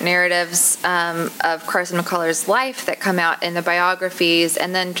different narratives of Carson McCullers' life that come out in the biographies,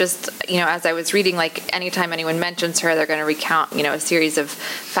 and then just, as I was reading, like anytime anyone mentions her, they're going to recount, a series of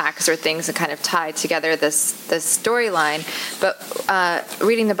facts or things that kind of tie together this storyline. But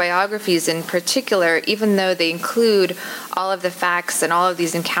reading the biographies in particular, even though they include all of the facts and all of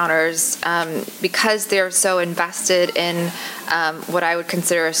these encounters, because they're so invested in what I would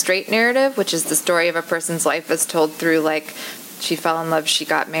consider a straight narrative, which is the story of a person's life as told through, like, she fell in love, she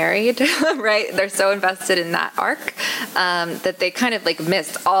got married, right? They're so invested in that arc that they kind of like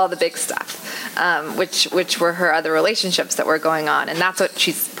missed all the big stuff, which were her other relationships that were going on. And that's what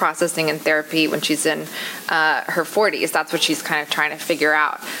she's processing in therapy when she's in her 40s. That's what she's kind of trying to figure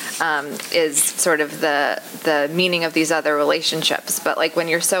out, is sort of the meaning of these other relationships. But like when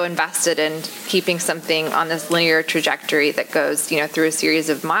you're so invested in keeping something on this linear trajectory that goes, through a series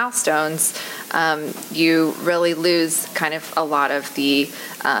of milestones, you really lose kind of a lot of the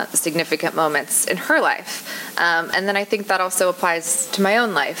significant moments in her life. And then I think that also applies to my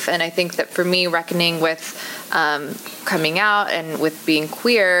own life. And I think that for me, reckoning with coming out and with being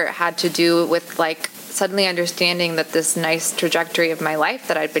queer had to do with like suddenly understanding that this nice trajectory of my life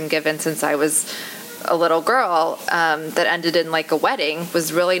that I'd been given since I was a little girl, that ended in like a wedding,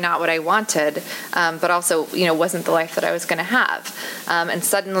 was really not what I wanted, but also, wasn't the life that I was going to have. And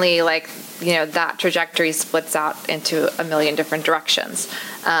suddenly, like, that trajectory splits out into a million different directions,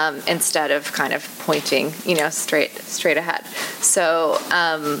 instead of kind of pointing, straight ahead. So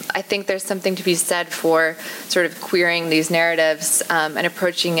I think there's something to be said for sort of queering these narratives, and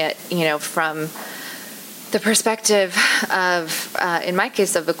approaching it, from the perspective of, in my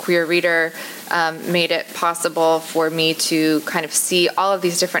case, of a queer reader, made it possible for me to kind of see all of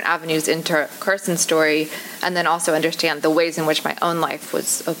these different avenues into Carson's story, and then also understand the ways in which my own life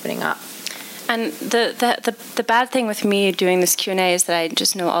was opening up. And the bad thing with me doing this Q&A is that I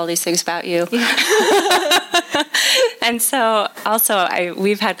just know all these things about you. Yeah. And so also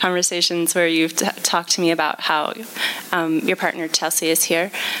we've had conversations where you've talked to me about how your partner Chelsea is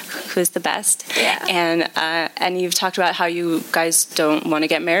here, who's the best. Yeah. And you've talked about how you guys don't want to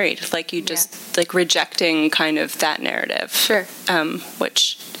get married, like you just like rejecting kind of that narrative. Sure.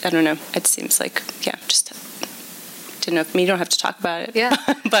 Which I don't know. It seems like just. Didn't know. You don't have to talk about it. Yeah,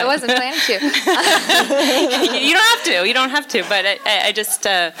 but I wasn't planning to. You don't have to. But I just.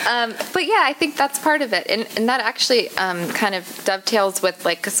 But yeah, I think that's part of it, and that actually kind of dovetails with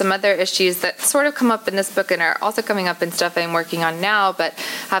like some other issues that sort of come up in this book and are also coming up in stuff I'm working on now, but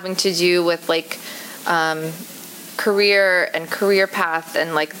having to do with like career and career path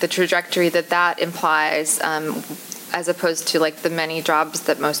and like the trajectory that implies. As opposed to like the many jobs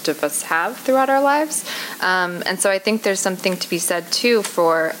that most of us have throughout our lives. And so I think there's something to be said too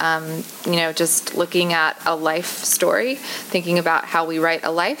for, just looking at a life story, thinking about how we write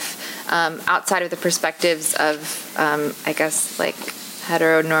a life, outside of the perspectives of, I guess, like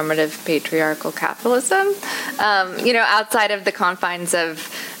heteronormative patriarchal capitalism, outside of the confines of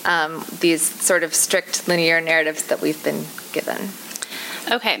these sort of strict linear narratives that we've been given.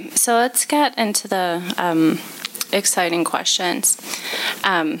 Okay, so let's get into the exciting questions.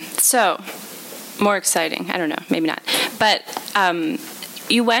 So, more exciting, I don't know, maybe not. But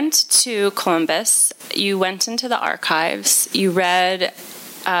you went to Columbus, you went into the archives, you read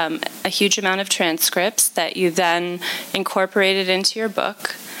a huge amount of transcripts that you then incorporated into your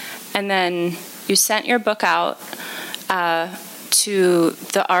book, and then you sent your book out to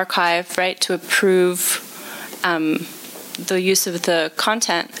the archive, right, to approve the use of the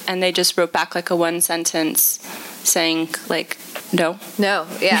content, and they just wrote back like a one sentence saying like no.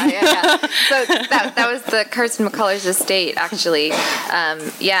 Yeah. So that was the Carson McCullers estate, actually.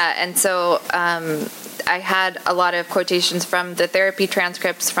 And so I had a lot of quotations from the therapy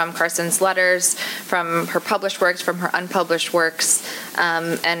transcripts, from Carson's letters, from her published works, from her unpublished works,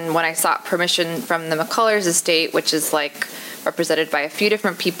 and when I sought permission from the McCullers estate, which is like represented by a few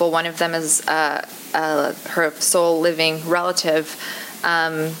different people, one of them is her sole living relative.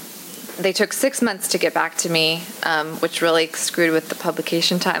 They took 6 months to get back to me, which really screwed with the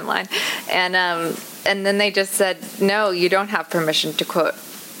publication timeline. And then they just said, no, you don't have permission to quote.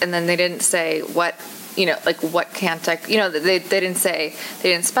 And then they didn't say what, what can't I, they didn't say,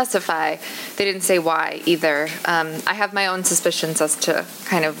 they didn't specify, they didn't say why either. I have my own suspicions as to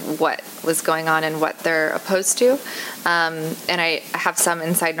kind of what was going on and what they're opposed to. And I have some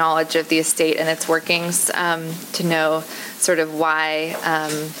inside knowledge of the estate and its workings, to know sort of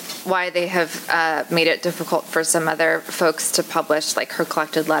why they have made it difficult for some other folks to publish, like her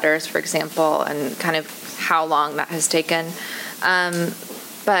collected letters, for example, and kind of how long that has taken.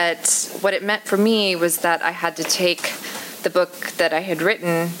 But what it meant for me was that I had to take the book that I had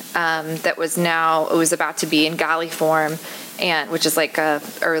written that was it was about to be in galley form, and which is like a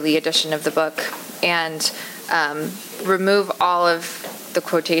early edition of the book, and remove all of the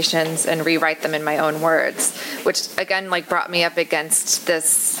quotations and rewrite them in my own words, which again like brought me up against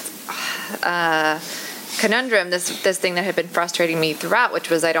this conundrum, this thing that had been frustrating me throughout, which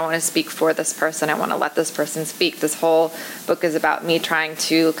was I don't want to speak for this person, I want to let this person speak. This whole book is about me trying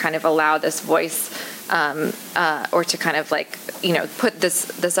to kind of allow this voice or to kind of like, put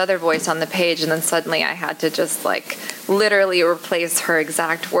this other voice on the page, and then suddenly I had to just like literally replace her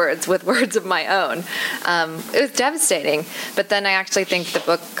exact words with words of my own. It was devastating, but then I actually think the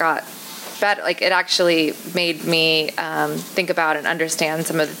book got better. Like it actually made me think about and understand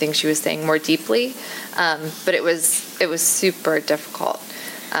some of the things she was saying more deeply, but it was super difficult.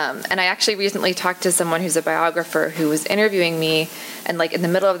 And I actually recently talked to someone who's a biographer who was interviewing me, and like in the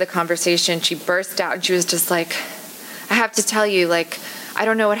middle of the conversation, she burst out and she was just like, I have to tell you, like, I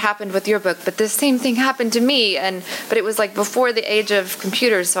don't know what happened with your book, but this same thing happened to me. But it was like before the age of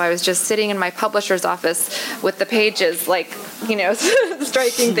computers, so I was just sitting in my publisher's office with the pages, like,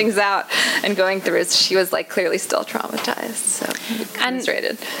 striking things out and going through. She was like clearly still traumatized. So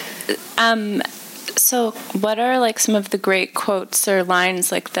commiserated. So what are like some of the great quotes or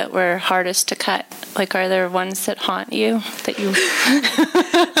lines like that were hardest to cut? Like, are there ones that haunt you that you?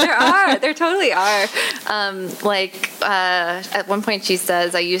 There totally are. At one point she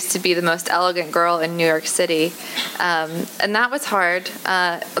says, I used to be the most elegant girl in New York City. And that was hard.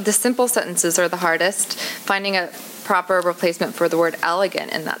 The simple sentences are the hardest. Finding a proper replacement for the word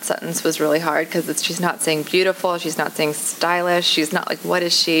elegant in that sentence was really hard, because she's not saying beautiful, she's not saying stylish, she's not like, what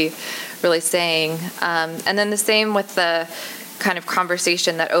is she really saying? And then the same with the kind of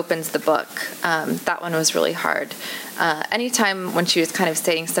conversation that opens the book. That one was really hard. Anytime when she was kind of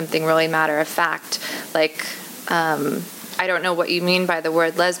saying something really matter of fact, like, I don't know what you mean by the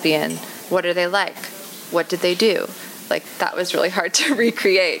word lesbian. What are they like? What did they do? Like, that was really hard to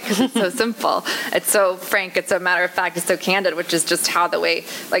recreate because it's so simple. It's so frank. It's so matter of fact. It's so candid, which is just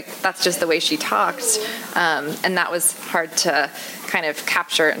that's just the way she talked. And that was hard to kind of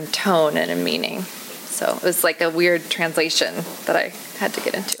capture in tone and in meaning. So it was like a weird translation that I had to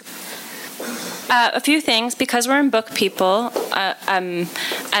get into. A few things, because we're in Book People, and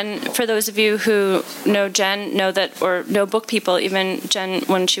for those of you who know Jen, or know Book People, even Jen,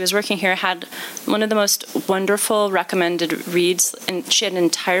 when she was working here, had one of the most wonderful recommended reads, and she had an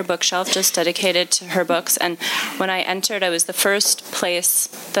entire bookshelf just dedicated to her books. And when I entered, I was the first place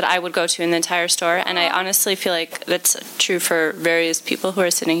that I would go to in the entire store, and I honestly feel like that's true for various people who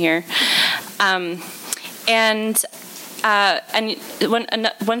are sitting here. And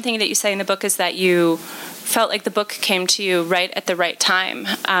one thing that you say in the book is that you felt like the book came to you right at the right time,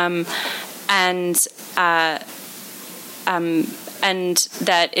 and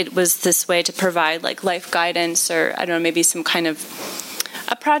that it was this way to provide like life guidance, or I don't know, maybe some kind of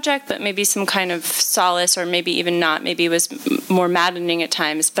a project, but maybe some kind of solace, or maybe even not. Maybe it was more maddening at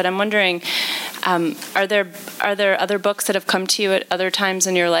times. But I'm wondering, are there other books that have come to you at other times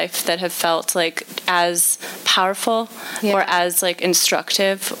in your life that have felt like as powerful, or as like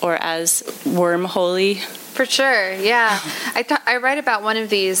instructive, or as wormholey? For sure, yeah. I write about one of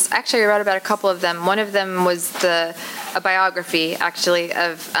these. Actually, I wrote about a couple of them. One of them was a biography, actually,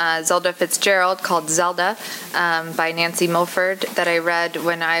 of Zelda Fitzgerald called Zelda by Nancy Milford that I read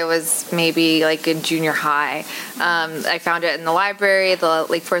when I was maybe like in junior high. I found it in the library, the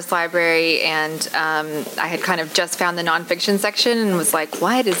Lake Forest Library, and I had kind of just found the nonfiction section and was like,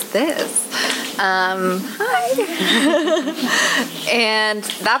 what is this? Hi. And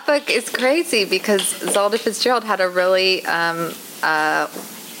that book is crazy because Zelda Fitzgerald had a really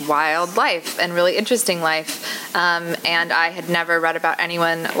wild life and really interesting life, and I had never read about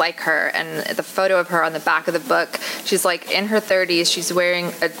anyone like her. And the photo of her on the back of the book, she's like in her 30s, she's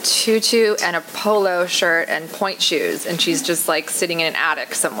wearing a tutu and a polo shirt and point shoes, and she's just like sitting in an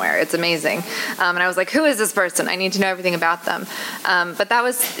attic somewhere. It's amazing. And I was like, who is this person? I need to know everything about them. But that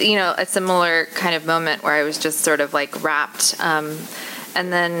was, a similar kind of moment where I was just sort of like wrapped. And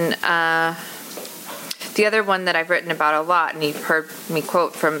then the other one that I've written about a lot, and you've heard me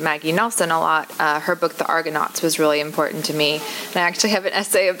quote from Maggie Nelson a lot, her book, The Argonauts, was really important to me. And I actually have an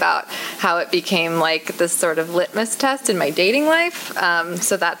essay about how it became like this sort of litmus test in my dating life.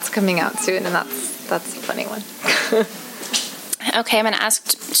 So that's coming out soon, and that's a funny one. Okay, I'm going to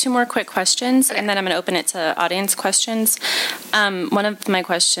ask two more quick questions, and then I'm going to open it to audience questions. One of my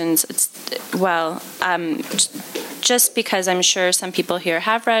questions, just because I'm sure some people here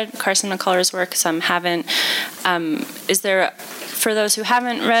have read Carson McCullers' work, some haven't, is there, for those who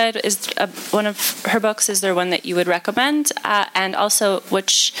haven't read one of her books, is there one that you would recommend? And also,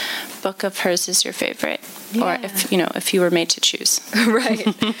 which book of hers is your favorite? Yeah. Or if you were made to choose. Right.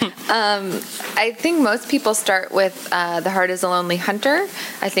 I think most people start with The Heart is a Lonely Hunter.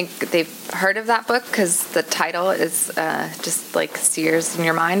 I think they've heard of that book because the title is just like sears in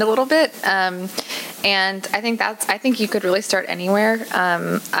your mind a little bit. And I think you could really start anywhere.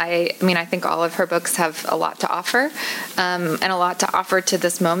 I think all of her books have a lot to offer, and a lot to offer to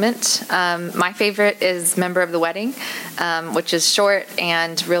this moment. My favorite is Member of the Wedding, which is short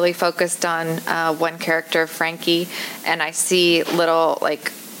and really focused on one character, Frankie, and I see little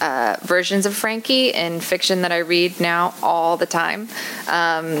versions of Frankie in fiction that I read now all the time.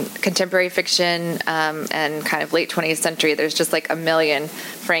 Contemporary fiction and kind of late 20th century, there's just like a million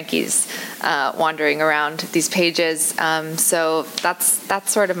Frankies wandering around these pages. So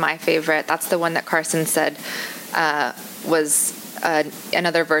that's sort of my favorite. That's the one that Carson said was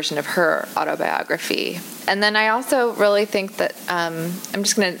another version of her autobiography. And then I also really think that, I'm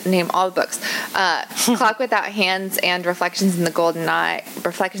just going to name all the books, Clock Without Hands and Reflections in the Golden Eye.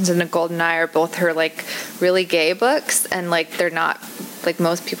 Reflections in the Golden Eye are both her really gay books, and they're not,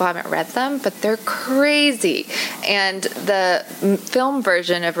 most people haven't read them, but they're crazy. And the film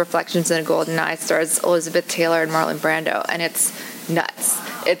version of Reflections in the Golden Eye stars Elizabeth Taylor and Marlon Brando, and it's nuts.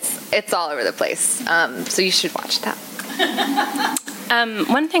 It's all over the place. So you should watch that.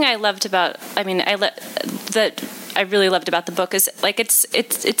 One thing I loved about, I really loved about the book is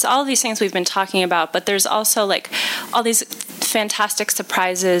it's all these things we've been talking about, but there's also all these fantastic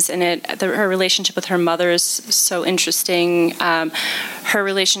surprises in it. Her relationship with her mother is so interesting. Her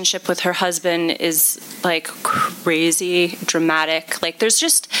relationship with her husband is crazy, dramatic. There's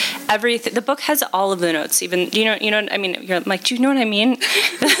just everything. The book has all of the notes. Even you know what I mean. You're like, do you know what I mean?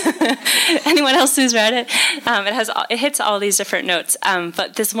 Anyone else who's read it? It hits all these different notes.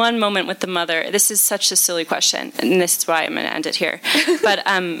 But this one moment with the mother. This is such a silly question, and this is why I'm going to end it here. But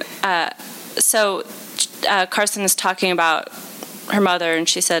so Carson is talking about her mother, and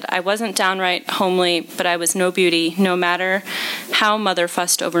she said, "I wasn't downright homely, but I was no beauty. No matter how mother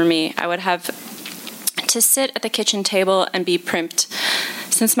fussed over me, I would have to sit at the kitchen table and be primped.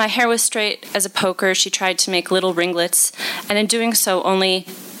 Since my hair was straight as a poker, she tried to make little ringlets, and in doing so only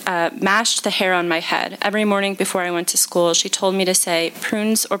mashed the hair on my head. Every morning before I went to school, she told me to say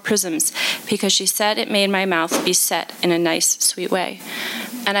prunes or prisms because she said it made my mouth be set in a nice, sweet way."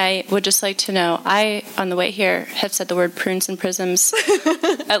 And I would just like to know, on the way here, have said the word prunes and prisms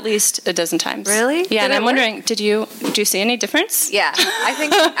at least a dozen times. Really? Yeah, and I'm wondering, do you see any difference? Yeah, I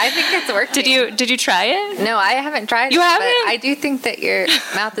think it's working. Did you try it? No, I haven't tried it. You haven't? But I do think that your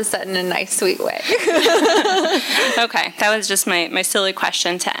mouth is set in a nice, sweet way. Okay, that was just my silly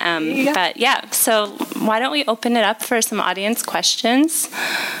question to Yeah. But yeah, so why don't we open it up for some audience questions?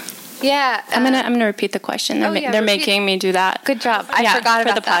 Yeah, I'm gonna repeat the question. They're making me do that. Good job. I forgot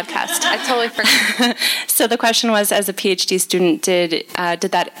about the podcast. I totally forgot. So the question was, as a PhD student, did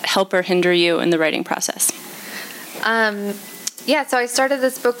that help or hinder you in the writing process? Yeah, so I started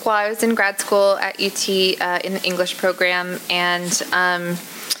this book while I was in grad school at UT in the English program, and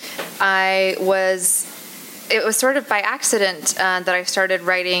it was sort of by accident that I started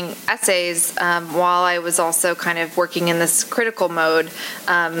writing essays while I was also kind of working in this critical mode.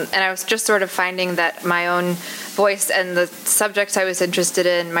 And I was just sort of finding that my own voice and the subjects I was interested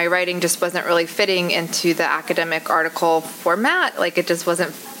in, my writing just wasn't really fitting into the academic article format. It just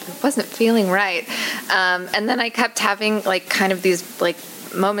wasn't feeling right. And then I kept having kind of these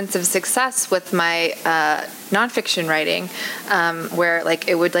moments of success with my nonfiction writing, where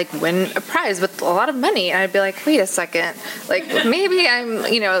it would win a prize with a lot of money, and I'd be like, wait a second, maybe I'm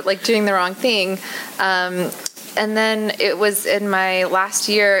doing the wrong thing. And then it was in my last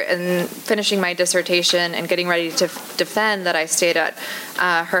year in finishing my dissertation and getting ready to defend that I stayed at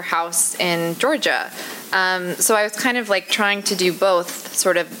her house in Georgia. So I was kind of trying to do both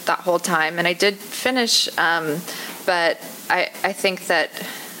sort of that whole time, and I did finish, but I think that,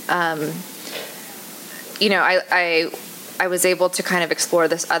 I was able to kind of explore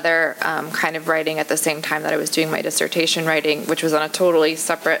this other kind of writing at the same time that I was doing my dissertation writing, which was on a totally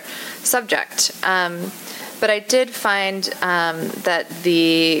separate subject. But I did find that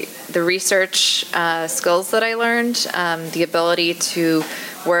the research skills that I learned, the ability to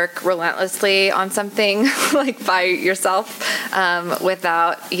work relentlessly on something like by yourself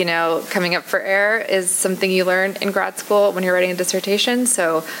without, coming up for air is something you learn in grad school when you're writing a dissertation.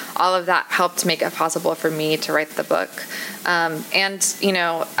 So all of that helped make it possible for me to write the book.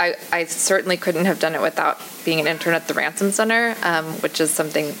 I certainly couldn't have done it without being an intern at the Ransom Center, which is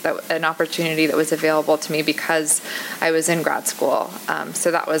an opportunity that was available to me because I was in grad school.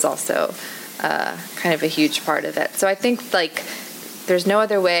 So that was also kind of a huge part of it. So I think there's no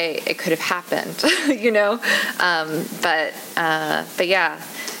other way it could have happened, But yeah,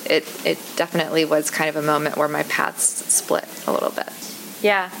 it definitely was kind of a moment where my paths split a little bit.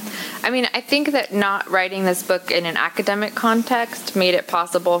 Yeah. I mean, I think that not writing this book in an academic context made it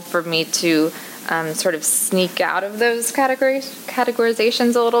possible for me to sort of sneak out of those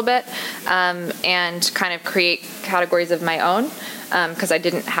categorizations a little bit and kind of create categories of my own because I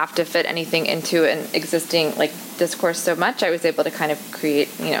didn't have to fit anything into an existing discourse so much. I was able to kind of create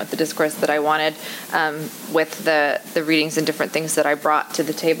the discourse that I wanted with the readings and different things that I brought to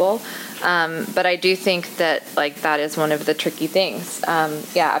the table. But I do think that that is one of the tricky things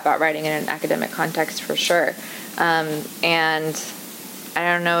about writing in an academic context for sure. And I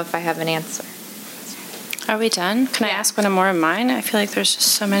don't know if I have an answer. Are we done? Can I ask one more of mine? I feel like there's just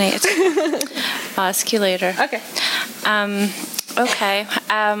so many. I'll ask you later. Okay. Okay.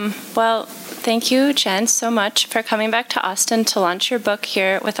 Well, thank you, Jen, so much for coming back to Austin to launch your book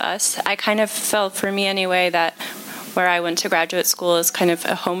here with us. I kind of felt, for me anyway, that where I went to graduate school is kind of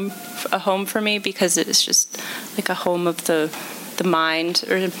a home for me because it's just like a home of the mind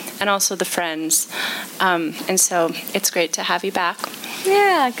and also the friends. And so it's great to have you back.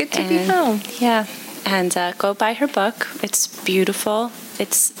 Yeah, good to be home. Yeah. And go buy her book. It's beautiful.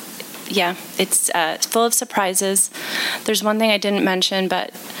 It's full of surprises. There's one thing I didn't mention,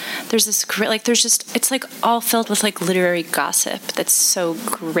 but there's this great, it's all filled with literary gossip. That's so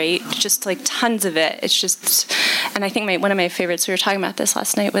great. Just tons of it. It's just, and I think one of my favorites, we were talking about this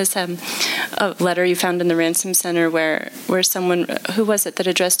last night, was a letter you found in the Ransom Center where someone, who was it that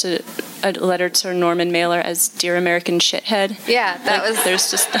addressed a letter to Norman Mailer as "Dear American Shithead"? Yeah, that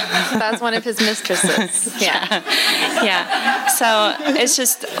was one of his mistresses. Yeah. Yeah. So it's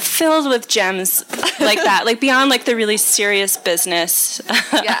just filled with gems like that, beyond the really serious business.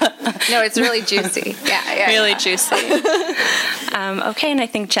 Yeah. No, it's really juicy. Yeah. Really juicy. Okay, and I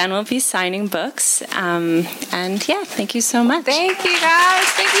think Jen will be signing books. And yeah, thank you so much. Thank you, guys.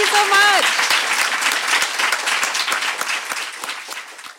 Thank you so much.